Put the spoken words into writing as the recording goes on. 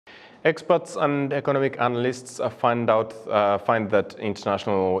Experts and economic analysts find that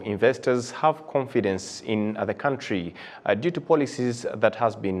international investors have confidence in the country due to policies that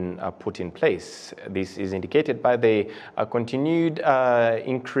has been put in place. This is indicated by the continued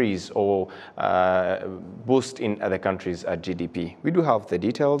increase or boost in the country's GDP. We do have the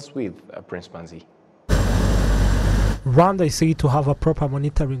details with Prince Manzi. Rwanda is said to have a proper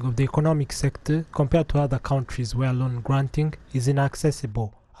monitoring of the economic sector compared to other countries where loan granting is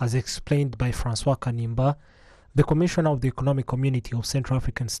inaccessible, as explained by Francois Kanimba, the Commissioner of the Economic Community of Central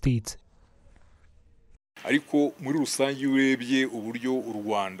African States. Ariko muri rusange urebye uburyo u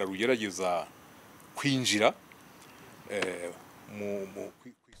Rwanda rugerageza kwinjira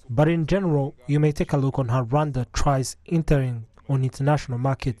But in general, you may take a look on how Rwanda tries entering on international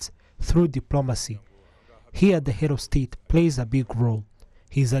markets through diplomacy. Here, the head of state plays a big role.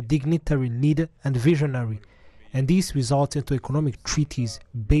 He is a dignitary leader and visionary, and this results into economic treaties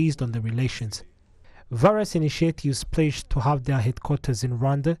based on the relations. Various initiatives pledged to have their headquarters in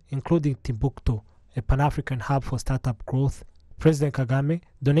Rwanda, including Timbuktu, a Pan-African hub for startup growth. President Kagame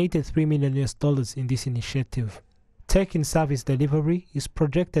donated $3 million in this initiative. Tech in service delivery is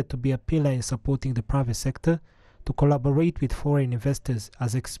projected to be a pillar in supporting the private sector to collaborate with foreign investors,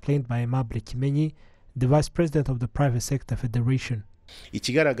 as explained by Aimable Kimenyi, the Vice President of the Private Sector Federation.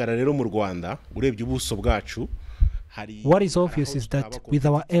 What is obvious is that with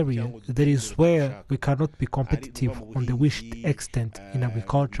our area, there is where we cannot be competitive on the wished extent in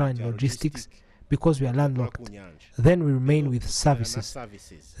agriculture and logistics because we are landlocked. Then we remain with services.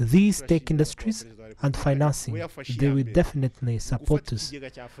 These tech industries and financing, they will definitely support us.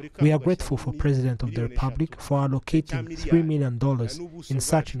 We are grateful for President of the Republic for allocating $3 million in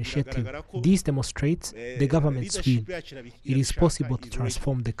such initiative. This demonstrates the government's will. It is possible to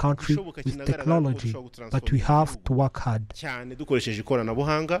transform the country with technology, but we have to work hard.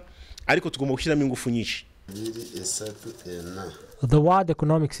 The World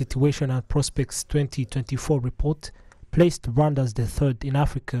Economic Situation and Prospects 2024 report placed Rwanda as the third in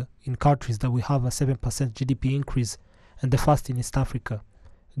Africa in countries that will have a 7% GDP increase and the first in East Africa.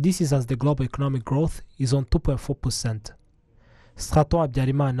 This is as the global economic growth is on 2.4%. Straton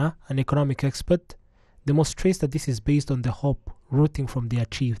Habyarimana, an economic expert, demonstrates that this is based on the hope rooting from the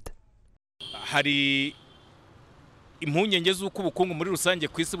achieved. There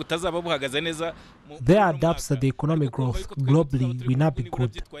are doubts that the economic growth globally will not be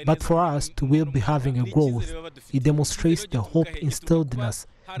good, but for us to will be having a growth, it demonstrates the hope instilled in us.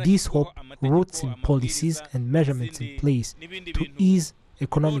 This hope roots in policies and measurements in place to ease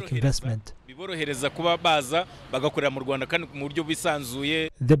economic investment. The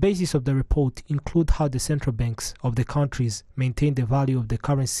basis of the report include how the central banks of the countries maintain the value of the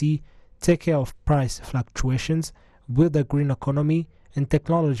currency, take care of price fluctuations, build a green economy, and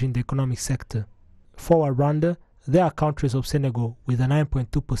technology in the economic sector. For Rwanda, there are countries of Senegal with a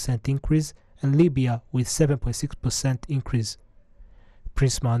 9.2% increase and Libya with 7.6% increase.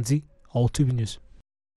 Prince Manzi, RwandaTV News.